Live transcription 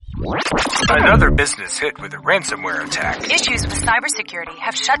Another business hit with a ransomware attack. Issues with cybersecurity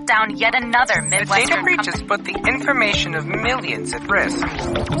have shut down yet another Midwestern data breaches put the information of millions at risk.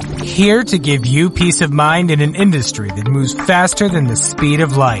 Here to give you peace of mind in an industry that moves faster than the speed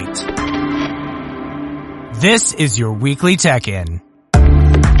of light. This is your weekly Tech-In.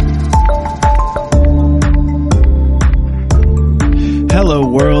 Hello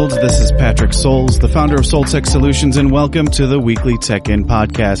world, this is Patrick Souls, the founder of Soul Tech Solutions, and welcome to the weekly Tech-In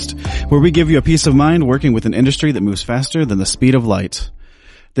podcast, where we give you a peace of mind working with an industry that moves faster than the speed of light.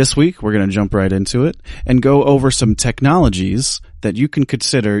 This week, we're going to jump right into it and go over some technologies that you can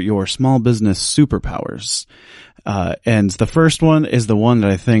consider your small business superpowers. And the first one is the one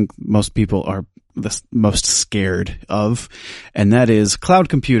that I think most people are the most scared of, and that is cloud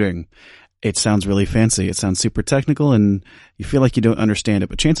computing. It sounds really fancy. It sounds super technical and you feel like you don't understand it,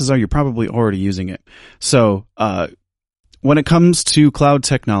 but chances are you're probably already using it. So, when it comes to cloud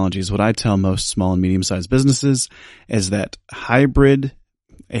technologies, what I tell most small and medium-sized businesses is that a hybrid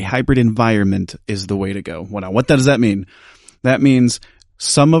environment is the way to go. What does that mean? That means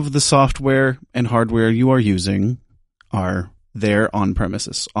some of the software and hardware you are using are there on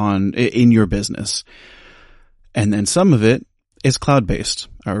premises, in your business. And then some of it is cloud-based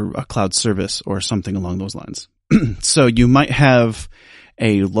or a cloud service or something along those lines. So you might have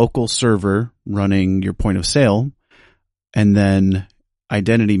a local server running your point of sale and then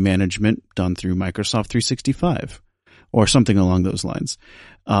identity management done through Microsoft 365 or something along those lines.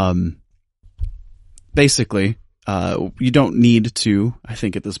 Basically, you don't need to, I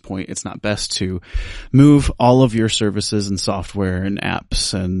think at this point, it's not best to move all of your services and software and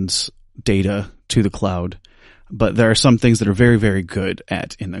apps and data to the cloud. But there are some things that are very, very good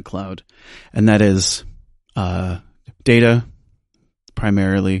in the cloud. And that is, data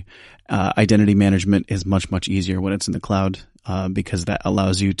primarily. Identity management is much, much easier when it's in the cloud, because that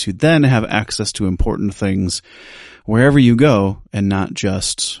allows you to then have access to important things wherever you go and not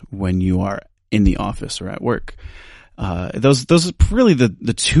just when you are in the office or at work. Those are really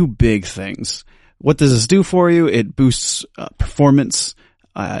the two big things. What does this do for you? It boosts performance.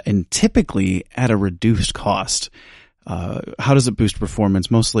 And typically at a reduced cost. How does it boost performance?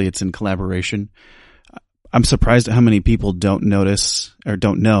 Mostly it's in collaboration. I'm surprised at how many people don't know, that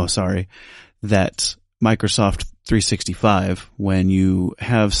Microsoft 365, when you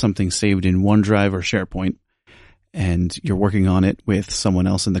have something saved in OneDrive or SharePoint and you're working on it with someone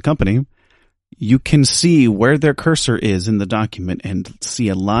else in the company, you can see where their cursor is in the document and see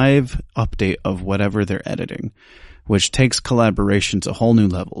a live update of whatever they're editing, which takes collaboration to whole new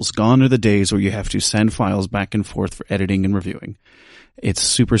levels. Gone are the days where you have to send files back and forth for editing and reviewing. It's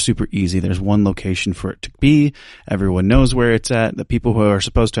super, super easy. There's one location for it to be. Everyone knows where it's at. The people who are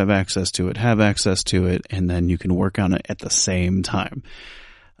supposed to have access to it have access to it, and then you can work on it at the same time.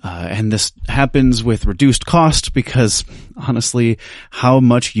 And this happens with reduced cost because, honestly, how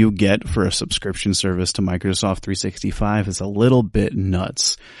much you get for a subscription service to Microsoft 365 is a little bit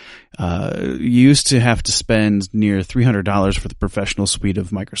nuts. You used to have to spend near $300 for the professional suite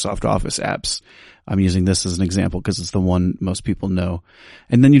of Microsoft Office apps. I'm using this as an example because it's the one most people know.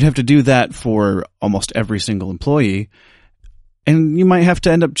 And then you'd have to do that for almost every single employee. And you might have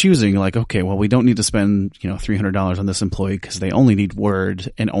to end up choosing like, okay, well, we don't need to spend, $300 on this employee because they only need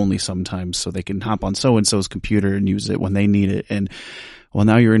Word and only sometimes, so they can hop on so-and-so's computer and use it when they need it. And well,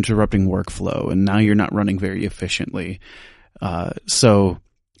 now you're interrupting workflow and now you're not running very efficiently. So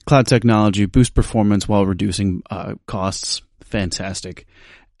cloud technology, boost performance while reducing costs. Fantastic.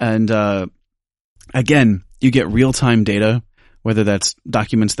 And again, you get real-time data, whether that's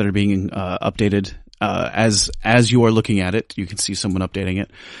documents that are being updated as you are looking at it. You can see someone updating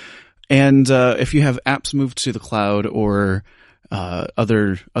it. And if you have apps moved to the cloud or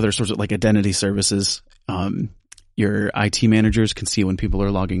other sorts of like identity services, your IT managers can see when people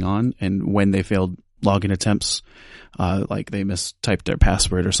are logging on and when they failed login attempts, like they mistyped their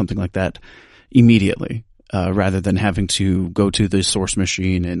password or something like that immediately, rather than having to go to the source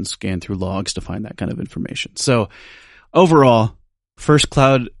machine and scan through logs to find that kind of information. So overall, first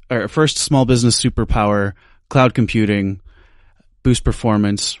small business superpower, cloud computing, boost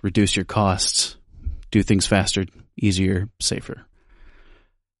performance, reduce your costs, do things faster, easier, safer.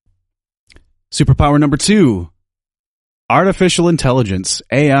 Superpower number 2. Artificial intelligence.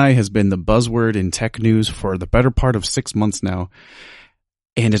 AI has been the buzzword in tech news for the better part of 6 months now,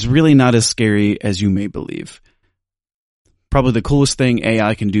 and it's really not as scary as you may believe. Probably the coolest thing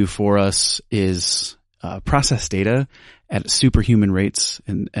AI can do for us is process data at superhuman rates,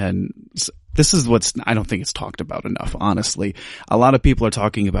 and this is I don't think it's talked about enough, honestly. A lot of people are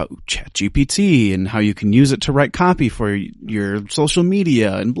talking about ChatGPT and how you can use it to write copy for your social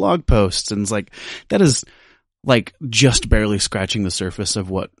media and blog posts. And it's like, that is like just barely scratching the surface of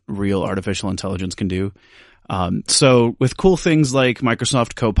what real artificial intelligence can do. So with cool things like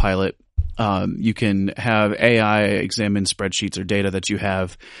Microsoft Copilot, you can have AI examine spreadsheets or data that you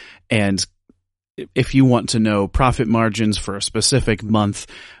have. And if you want to know profit margins for a specific month,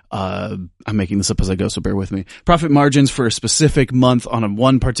 I'm making this up as I go, so bear with me. Profit margins for a specific month on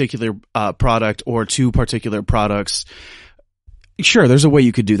one particular product or two particular products. Sure, there's a way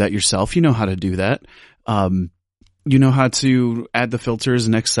you could do that yourself. You know how to do that. You know how to add the filters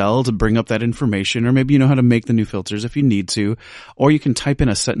in Excel to bring up that information, or maybe you know how to make the new filters if you need to, or you can type in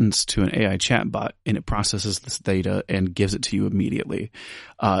a sentence to an AI chatbot and it processes this data and gives it to you immediately.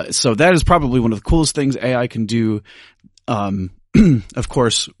 So that is probably one of the coolest things AI can do. Of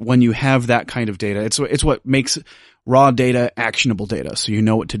course, when you have that kind of data, it's what makes raw data actionable data. So you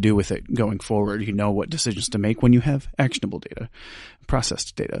know what to do with it going forward. You know what decisions to make when you have actionable data,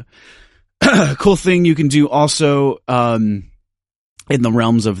 processed data. Cool thing you can do also, in the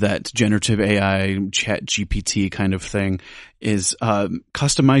realms of that generative AI, ChatGPT kind of thing, is,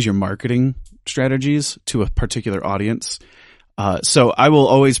 customize your marketing strategies to a particular audience. So I will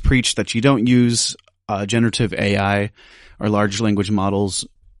always preach that you don't use, generative AI or large language models,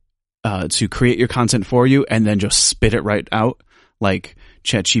 to create your content for you and then just spit it right out. Like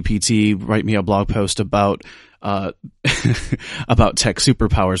ChatGPT, write me a blog post about tech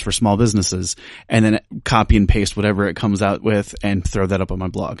superpowers for small businesses, and then copy and paste whatever it comes out with and throw that up on my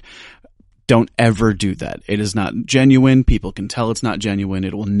blog. Don't ever do that. It is not genuine. People can tell it's not genuine.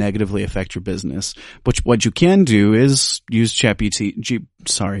 It will negatively affect your business. But what you can do is use ChatGPT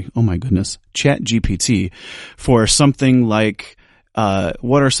for something like,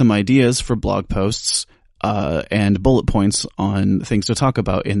 what are some ideas for blog posts, and bullet points on things to talk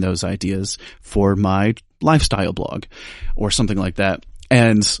about in those ideas for my lifestyle blog or something like that.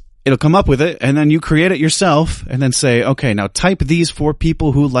 And it'll come up with it, and then you create it yourself and then say, okay, now type these for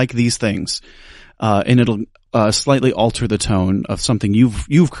people who like these things. And it'll, slightly alter the tone of something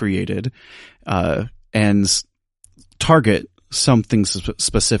you've created, and target something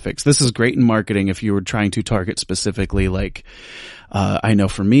specifics. This is great in marketing if you were trying to target specifically, like, I know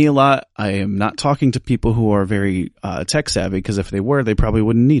for me a lot, I am not talking to people who are very, tech savvy, because if they were, they probably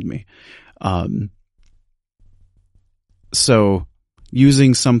wouldn't need me. So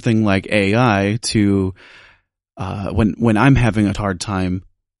using something like AI to, when I'm having a hard time,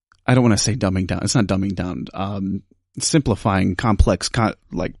 I don't want to say dumbing down. It's not dumbing down. Simplifying complex,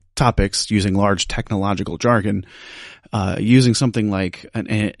 like topics using large technological jargon, using something like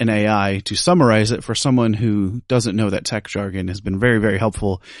an AI to summarize it for someone who doesn't know that tech jargon has been very, very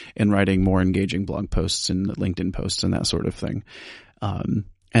helpful in writing more engaging blog posts and LinkedIn posts and that sort of thing. And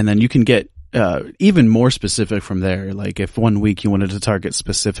then you can get even more specific from there. Like if one week you wanted to target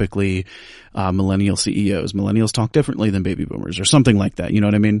specifically millennial CEOs, millennials talk differently than baby boomers or something like that. You know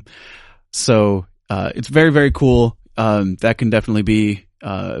what I mean? So it's very, very cool. That can definitely be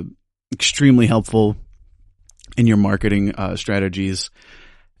extremely helpful in your marketing strategies.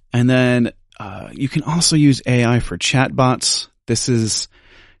 And then you can also use AI for chatbots. This is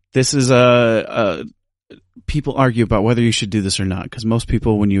people argue about whether you should do this or not, because most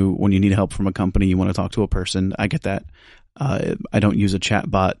people, when you need help from a company, you want to talk to a person. I get that. I don't use a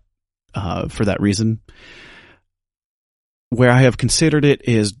chatbot for that reason. Where I have considered it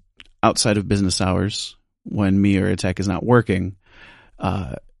is outside of business hours, when me or a tech is not working,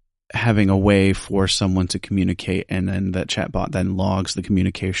 having a way for someone to communicate, and then that chatbot then logs the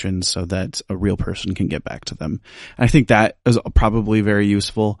communication so that a real person can get back to them. And I think that is probably very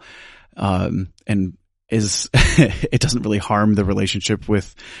useful, and is it doesn't really harm the relationship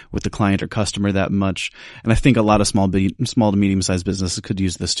with the client or customer that much. And I think a lot of small to medium sized businesses could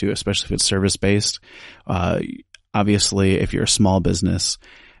use this too, especially if it's service based. Obviously, if you're a small business,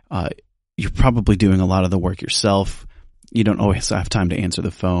 you're probably doing a lot of the work yourself. You don't always have time to answer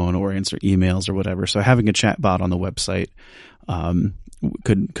the phone or answer emails or whatever. So having a chat bot on the website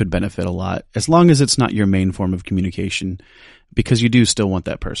could benefit a lot, as long as it's not your main form of communication, because you do still want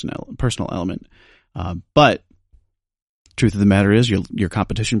that personal element. But truth of the matter is your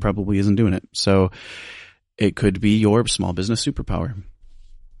competition probably isn't doing it. So it could be your small business superpower.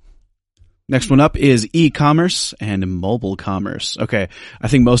 Next one up is e-commerce and mobile commerce. Okay. I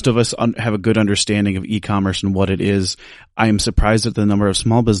think most of us have a good understanding of e-commerce and what it is. I am surprised at the number of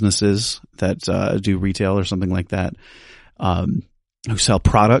small businesses that do retail or something like that, who sell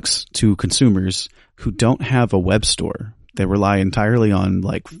products to consumers who don't have a web store. They rely entirely on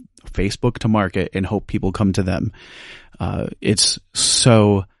like Facebook to market and hope people come to them. It's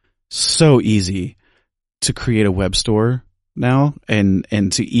so easy to create a web store now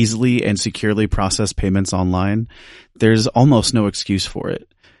and to easily and securely process payments online. There's almost no excuse for it.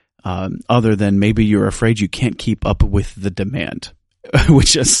 Other than maybe you're afraid you can't keep up with the demand,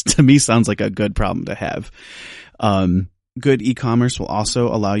 which is, to me, sounds like a good problem to have. Good e-commerce will also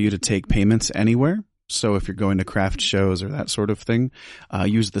allow you to take payments anywhere. So if you're going to craft shows or that sort of thing,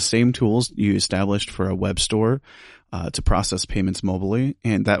 use the same tools you established for a web store to process payments mobilely.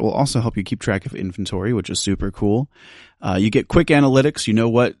 And that will also help you keep track of inventory, which is super cool. You get quick analytics. You know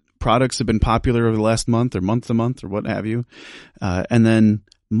what products have been popular over the last month or month to month or what have you. And then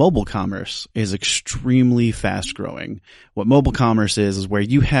mobile commerce is extremely fast growing. What mobile commerce is where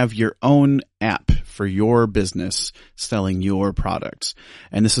you have your own app for your business selling your products.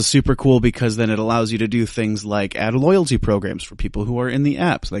 And this is super cool because then it allows you to do things like add loyalty programs for people who are in the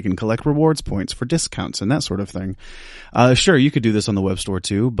app so they can collect rewards points for discounts and that sort of thing. Sure, you could do this on the web store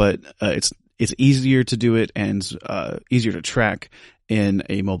too, but it's easier to do it and easier to track in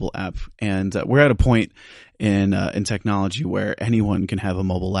a mobile app. And we're at a point in technology where anyone can have a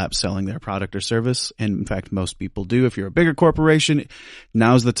mobile app selling their product or service. And in fact, most people do. If you're a bigger corporation,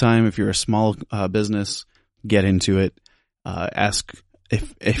 now's the time. If you're a small business, get into it. Ask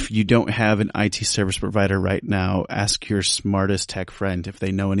if you don't have an IT service provider right now, ask your smartest tech friend if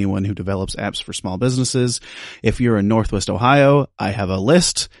they know anyone who develops apps for small businesses. If you're in Northwest Ohio, I have a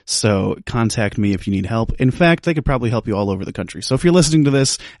list, so contact me if you need help. In fact, they could probably help you all over the country. So if you're listening to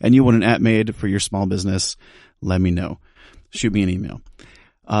this and you want an app made for your small business, let me know. Shoot me an email.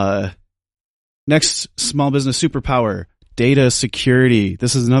 Next, small business superpower. Data security.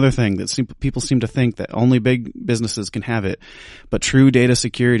 This is another thing that people seem to think that only big businesses can have it. But true data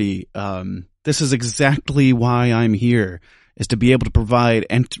security, this is exactly why I'm here, is to be able to provide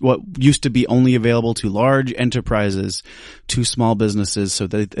what used to be only available to large enterprises to small businesses so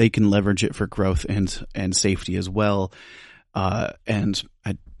that they can leverage it for growth and safety as well. Most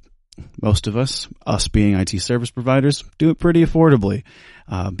of us being IT service providers, do it pretty affordably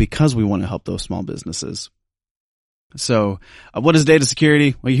because we want to help those small businesses. So what is data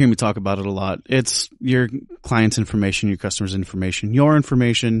security? Well, you hear me talk about it a lot. It's your client's information, your customer's information, your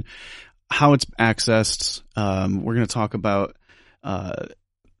information, how it's accessed. We're going to talk about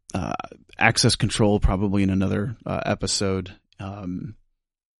access control probably in another episode.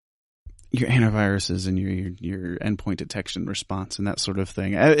 Your antiviruses and your endpoint detection response and that sort of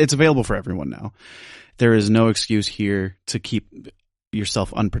thing. It's available for everyone now. There is no excuse here to keep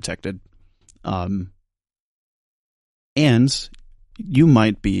yourself unprotected. And you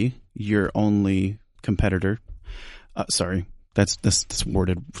might be your only competitor. Sorry, that's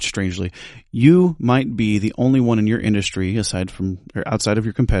worded strangely. You might be the only one in your industry, aside from or outside of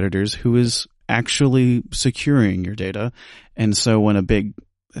your competitors, who is actually securing your data. And so when a big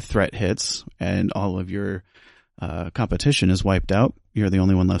threat hits and all of your competition is wiped out, you're the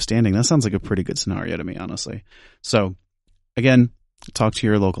only one left standing. That sounds like a pretty good scenario to me, honestly. So again, talk to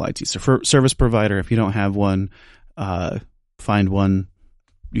your local IT service provider. If you don't have one, find one.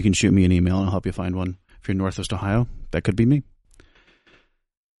 You can shoot me an email and I'll help you find one. If you're in Northwest Ohio, that could be me.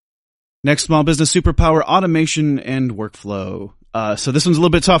 Next small business superpower, automation and workflow. So this one's a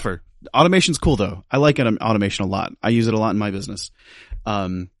little bit tougher. Automation's cool though. I like automation a lot. I use it a lot in my business.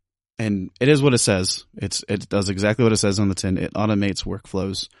 And it is what it says. It does exactly what it says on the tin. It automates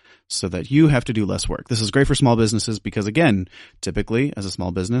workflows so that you have to do less work. This is great for small businesses because, again, typically as a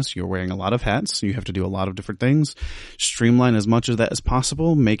small business, you're wearing a lot of hats. You have to do a lot of different things. Streamline as much of that as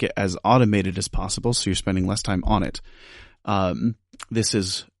possible. Make it as automated as possible so you're spending less time on it. This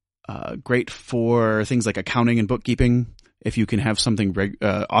is great for things like accounting and bookkeeping. If you can have something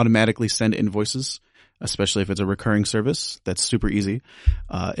automatically send invoices, especially if it's a recurring service, that's super easy.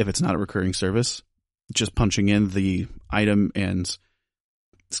 If it's not a recurring service, just punching in the item and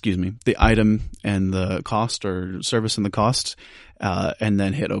the cost or service and the cost, and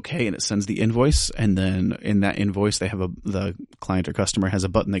then hit OK and it sends the invoice. And then in that invoice, the client or customer has a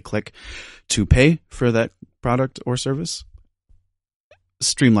button they click to pay for that product or service.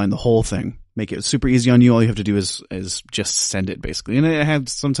 Streamline the whole thing. Make it super easy on you. All you have to do is just send it basically. And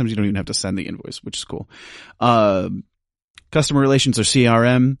sometimes you don't even have to send the invoice, which is cool. Customer relations or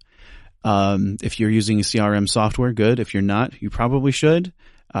CRM. If you're using a CRM software, good. If you're not, you probably should.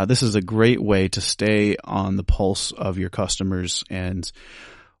 This is a great way to stay on the pulse of your customers and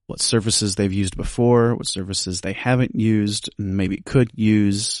what services they've used before, what services they haven't used, and maybe could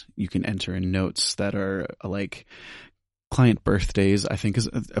use. You can enter in notes that are like client birthdays. I think is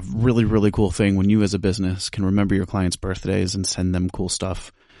a really, really cool thing when you as a business can remember your clients' birthdays and send them cool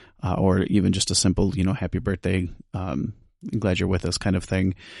stuff. or even just a simple, happy birthday, glad you're with us kind of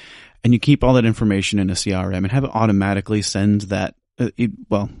thing. And you keep all that information in a CRM and have it automatically send that,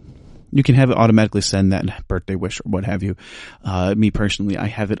 you can have it automatically send that birthday wish or what have you. Me personally, I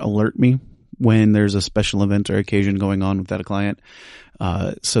have it alert me when there's a special event or occasion going on with that client,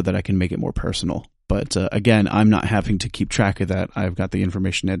 so that I can make it more personal. But again, I'm not having to keep track of that. I've got the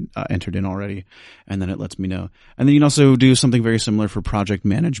information entered in already, and then it lets me know. And then you can also do something very similar for project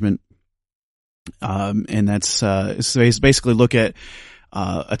management. And that's basically look at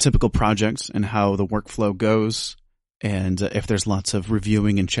a typical project and how the workflow goes. And if there's lots of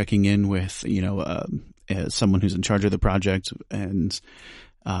reviewing and checking in with, someone who's in charge of the project and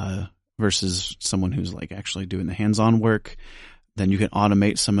versus someone who's like actually doing the hands-on work, then you can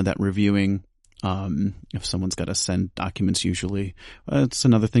automate some of that reviewing. If someone's got to send documents, usually it's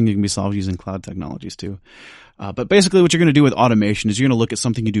another thing that can be solved using cloud technologies too. But basically what you're going to do with automation is you're going to look at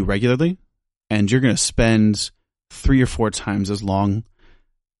something you do regularly, and you're going to spend 3 or 4 times as long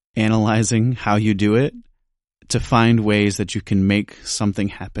analyzing how you do it to find ways that you can make something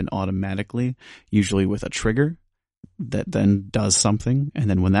happen automatically, usually with a trigger that then does something. And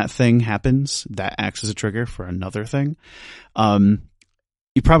then when that thing happens, that acts as a trigger for another thing.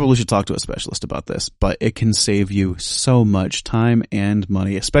 You probably should talk to a specialist about this, but it can save you so much time and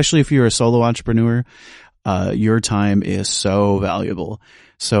money, especially if you're a solo entrepreneur. Your time is so valuable.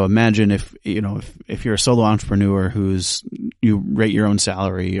 So imagine if you're a solo entrepreneur you rate your own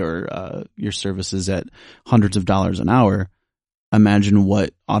salary or your services at hundreds of dollars an hour. Imagine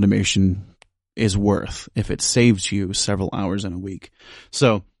what automation is worth if it saves you several hours in a week.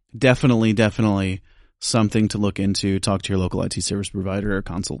 So definitely something to look into. Talk to your local IT service provider or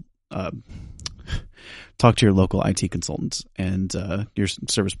talk to your local IT consultants, and your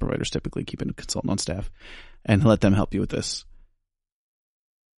service providers typically keep a consultant on staff, and let them help you with this.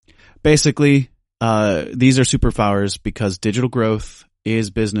 Basically, these are superpowers because digital growth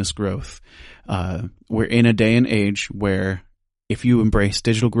is business growth. We're in a day and age where if you embrace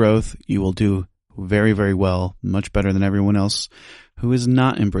digital growth, you will do very, very well, much better than everyone else who is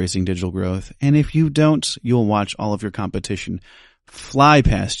not embracing digital growth. And if you don't, you'll watch all of your competition fly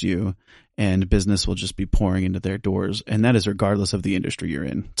past you, and business will just be pouring into their doors. And that is regardless of the industry you're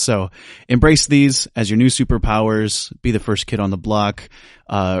in. So embrace these as your new superpowers. Be the first kid on the block.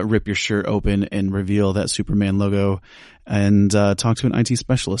 Rip your shirt open and reveal that Superman logo, and talk to an IT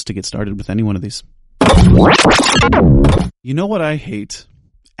specialist to get started with any one of these. You know what I hate?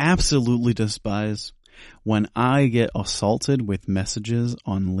 Absolutely despise? When I get assaulted with messages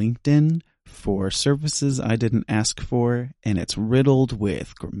on LinkedIn for services I didn't ask for, and it's riddled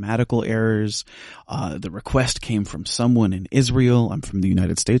with grammatical errors. The request came from someone in Israel. I'm from the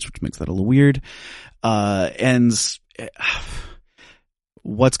United States, which makes that a little weird. And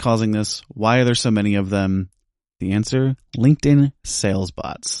what's causing this? Why are there so many of them? The answer: LinkedIn sales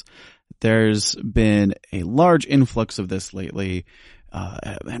bots. There's been a large influx of this lately.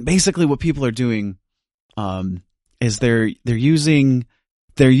 And basically what people are doing is they're using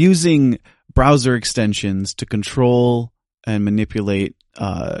browser extensions to control and manipulate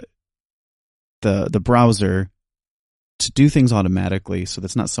the browser to do things automatically, so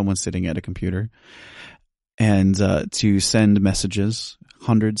that's not someone sitting at a computer, and to send messages,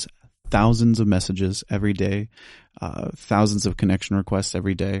 hundreds, thousands of messages every day, thousands of connection requests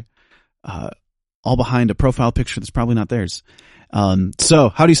every day, all behind a profile picture that's probably not theirs. So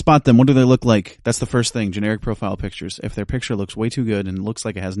how do you spot them? What do they look like? That's the first thing. Generic profile pictures. If their picture looks way too good and looks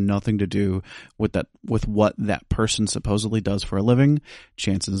like it has nothing to do with what that person supposedly does for a living,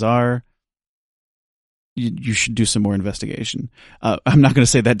 chances are you should do some more investigation. I'm not going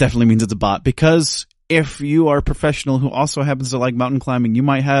to say that definitely means it's a bot, because if you are a professional who also happens to like mountain climbing, you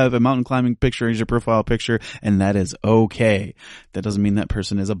might have a mountain climbing picture as your profile picture, and that is okay. That doesn't mean that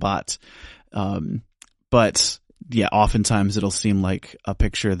person is a bot. But yeah, oftentimes it'll seem like a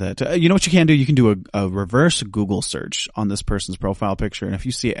picture that, you know what you can do? You can do a reverse Google search on this person's profile picture. And if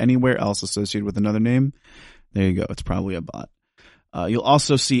you see it anywhere else associated with another name, there you go. It's probably a bot. You'll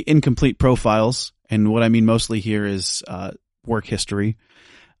also see incomplete profiles. And what I mean mostly here is, work history.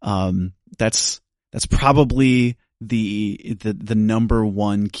 That's probably the number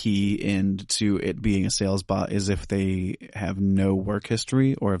one key into it being a sales bot, is if they have no work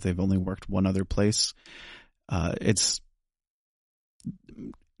history or if they've only worked one other place. I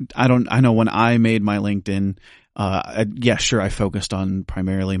know when I made my LinkedIn, I focused on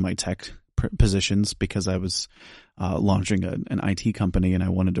primarily my tech positions because I was launching an IT company and I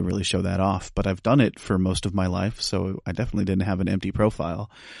wanted to really show that off, but I've done it for most of my life. So I definitely didn't have an empty profile.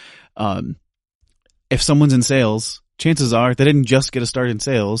 If someone's in sales, chances are they didn't just get a start in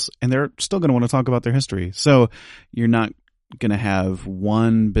sales, and they're still going to want to talk about their history. So you're not going to have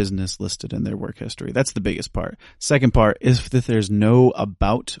one business listed in their work history. That's the biggest part. Second part is that there's no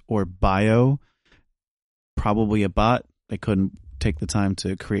about or bio, probably a bot. They couldn't take the time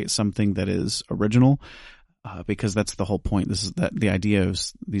to create something that is original, because that's the whole point. This is that the idea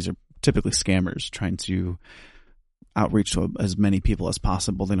is these are typically scammers trying to outreach to as many people as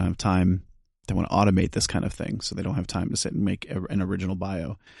possible. They don't have time. They want to automate this kind of thing, so they don't have time to sit and make an original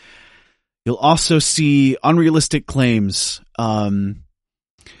bio. You'll also see unrealistic claims. Okay,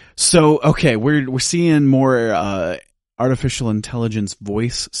 we're seeing more artificial intelligence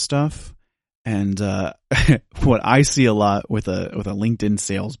voice stuff, and what I see a lot with a LinkedIn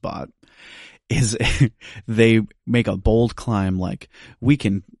sales bot is they make a bold claim like, we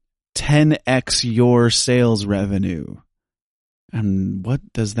can 10x your sales revenue. And what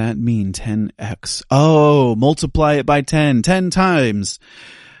does that mean, 10x? Oh, multiply it by 10 times.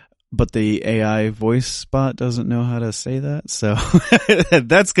 But the AI voice bot doesn't know how to say that. So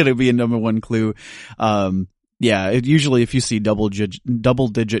that's going to be a number one clue. Usually if you see double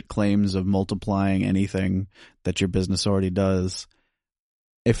digit claims of multiplying anything that your business already does,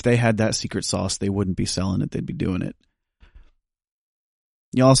 if they had that secret sauce, they wouldn't be selling it. They'd be doing it.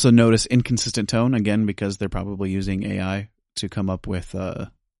 You also notice inconsistent tone, again, because they're probably using AI to come up with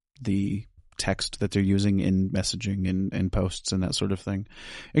the text that they're using in messaging and posts and that sort of thing.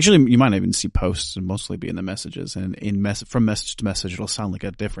 Actually, you might even see posts and mostly be in the messages, and from message to message, it'll sound like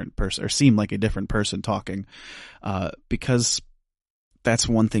a different person or seem like a different person talking, because that's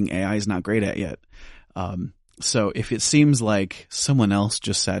one thing AI is not great at yet. So if it seems like someone else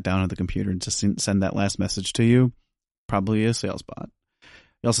just sat down at the computer to send that last message to you, probably a sales bot.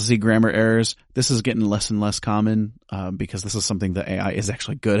 You also see grammar errors. This is getting less and less common, because this is something that AI is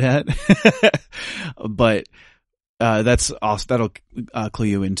actually good at. But that'll clue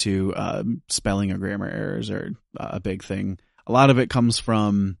you into spelling or grammar errors are a big thing. A lot of it comes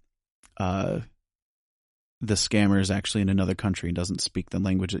from the scammer is actually in another country and doesn't speak the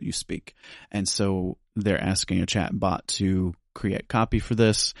language that you speak, and so they're asking a chat bot to create copy for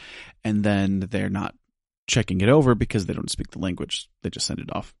this, and then they're not checking it over because they don't speak the language. They just send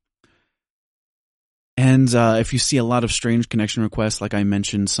it off. And if you see a lot of strange connection requests, like I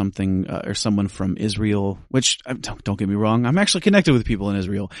mentioned, something or someone from Israel, which don't get me wrong, I'm actually connected with people in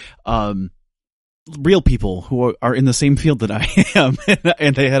Israel, real people who are in the same field that I am,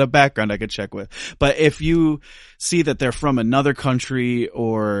 and they had a background I could check with. But if you see that they're from another country,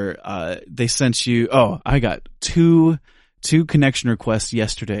 or they sent you, I got two connection requests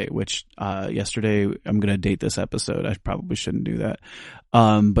yesterday, which yesterday, I'm going to date this episode. I probably shouldn't do that.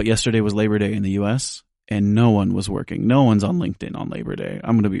 But yesterday was Labor Day in the US, and no one was working. No one's on LinkedIn on Labor Day.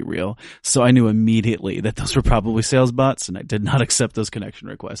 I'm going to be real. So I knew immediately that those were probably sales bots, and I did not accept those connection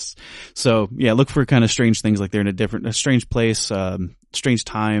requests. So yeah, look for kind of strange things, like they're in a strange place, strange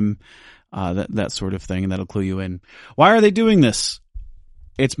time, that sort of thing, and that'll clue you in. Why are they doing this?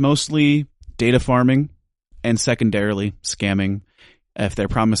 It's mostly data farming, and secondarily scamming. If they're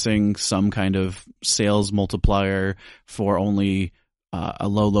promising some kind of sales multiplier for only a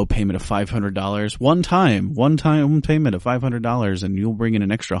low payment of $500, one time payment of $500, and you'll bring in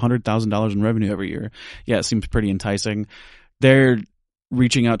an extra $100,000 in revenue every year. Yeah, it seems pretty enticing. They're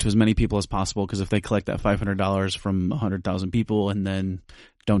reaching out to as many people as possible, because if they collect that $500 from 100,000 people and then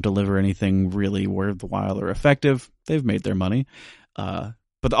don't deliver anything really worthwhile or effective, they've made their money.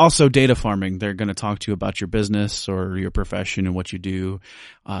 But also data farming. They're going to talk to you about your business or your profession and what you do.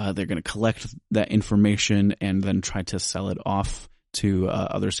 They're going to collect that information and then try to sell it off to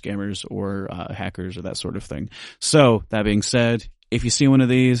other scammers or hackers or that sort of thing. So that being said, if you see one of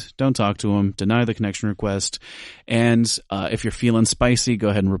these, don't talk to them. Deny the connection request. And if you're feeling spicy, go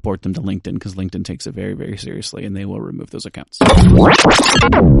ahead and report them to LinkedIn, because LinkedIn takes it very, very seriously, and they will remove those accounts.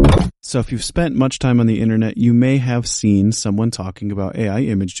 So if you've spent much time on the internet, you may have seen someone talking about AI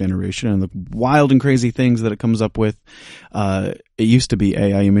image generation and the wild and crazy things that it comes up with. It used to be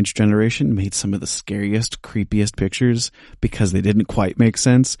AI image generation made some of the scariest, creepiest pictures because they didn't quite make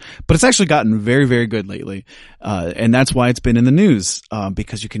sense. But it's actually gotten very, very good lately. And that's why it's been in the news,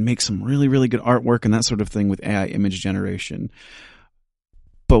 because you can make some really, really good artwork and that sort of thing with AI image generation.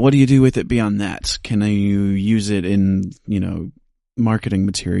 But what do you do with it beyond that? Can you use it in, marketing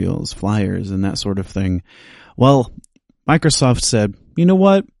materials, flyers, and that sort of thing? Well, Microsoft said, you know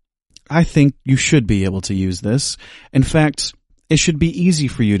what? I think you should be able to use this. In fact, it should be easy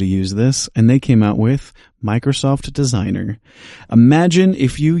for you to use this. And they came out with Microsoft Designer. Imagine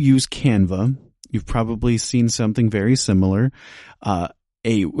if you use Canva. You've probably seen something very similar.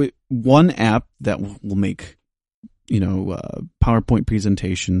 One app that will make PowerPoint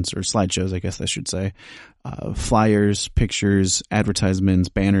presentations or slideshows, I guess I should say, flyers, pictures, advertisements,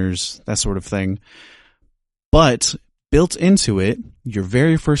 banners, that sort of thing. But built into it, your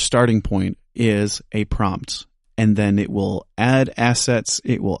very first starting point is a prompt. And then it will add assets.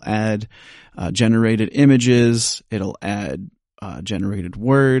 It will add generated images. It'll add generated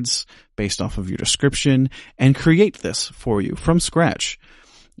words based off of your description and create this for you from scratch.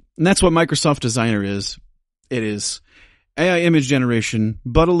 And that's what Microsoft Designer is. It is AI image generation,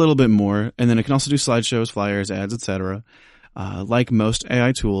 but a little bit more. And then it can also do slideshows, flyers, ads, etc. Like most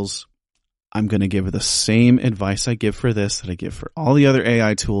AI tools, I'm going to give the same advice I give for this that I give for all the other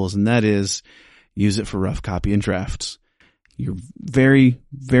AI tools, and that is use it for rough copy and drafts. You're very,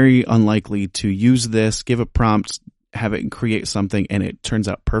 very unlikely to use this, give a prompt, have it create something, and it turns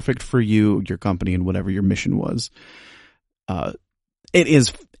out perfect for you, your company, and whatever your mission was. It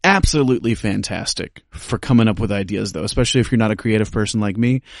is absolutely fantastic for coming up with ideas, though, especially if you're not a creative person like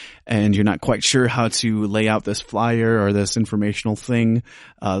me and you're not quite sure how to lay out this flyer or this informational thing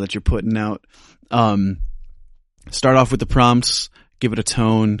that you're putting out. Start off with the prompts, give it a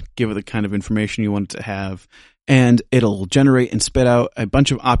tone, give it the kind of information you want it to have, and it'll generate and spit out a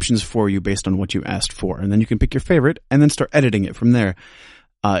bunch of options for you based on what you asked for. And then you can pick your favorite and then start editing it from there.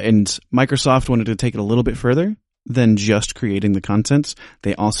 And Microsoft wanted to take it a little bit further than just creating the content.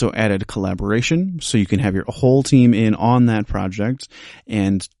 They also added collaboration, so you can have your whole team in on that project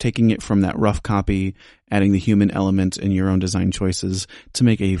and taking it from that rough copy, adding the human element and your own design choices to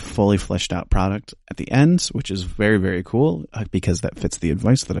make a fully fleshed out product at the end, which is very, very cool because that fits the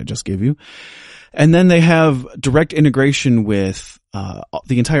advice that I just gave you. And then they have direct integration with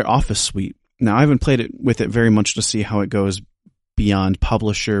the entire Office suite. Now, I haven't played it with it very much to see how it goes beyond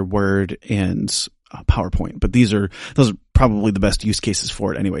Publisher, Word, and PowerPoint, but those are probably the best use cases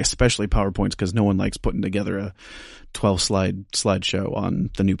for it anyway, especially PowerPoints, because no one likes putting together a 12-slide on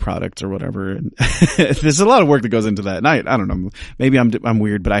the new product or whatever. And there's a lot of work that goes into that. And I don't know, maybe I'm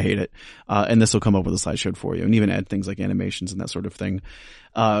weird, but I hate it. And this will come up with a slideshow for you and even add things like animations and that sort of thing.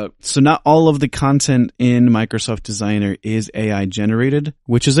 So not all of the content in Microsoft Designer is AI generated,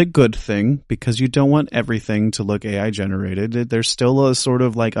 which is a good thing because you don't want everything to look AI generated. There's still a sort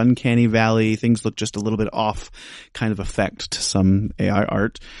of like uncanny valley, things look just a little bit off kind of effect to some AI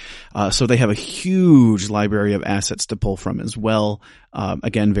art. So they have a huge library of assets to pull from as well.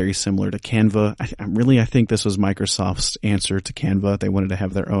 Again, very similar to Canva. I think this was Microsoft's answer to Canva. They wanted to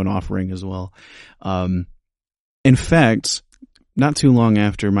have their own offering as well. In fact, not too long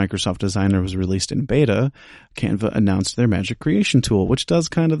after Microsoft Designer was released in beta, Canva announced their Magic Creation tool, which does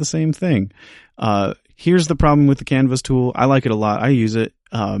kind of the same thing. Here's the problem with the Canvas tool. I like it a lot. I use it.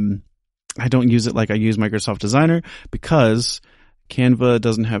 I don't use it like I use Microsoft Designer because Canva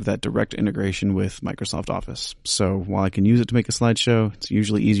doesn't have that direct integration with Microsoft Office. So while I can use it to make a slideshow, it's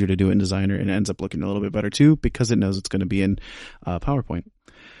usually easier to do it in Designer, and it ends up looking a little bit better too because it knows it's going to be in PowerPoint.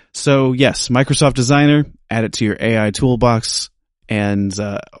 So yes, Microsoft Designer, add it to your AI toolbox. And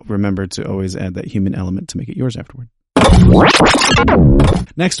remember to always add that human element to make it yours afterward.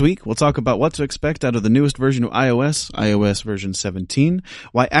 Next week, we'll talk about what to expect out of the newest version of iOS version 17,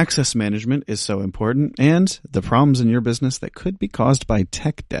 why access management is so important, and the problems in your business that could be caused by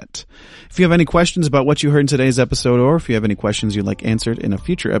tech debt. If you have any questions about what you heard in today's episode, or if you have any questions you'd like answered in a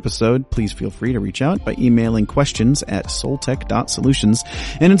future episode, please feel free to reach out by emailing questions@soltech.solutions.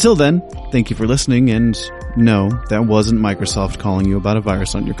 And until then, thank you for listening, and no, that wasn't Microsoft calling you about a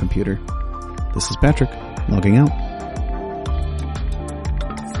virus on your computer. This is Patrick, logging out.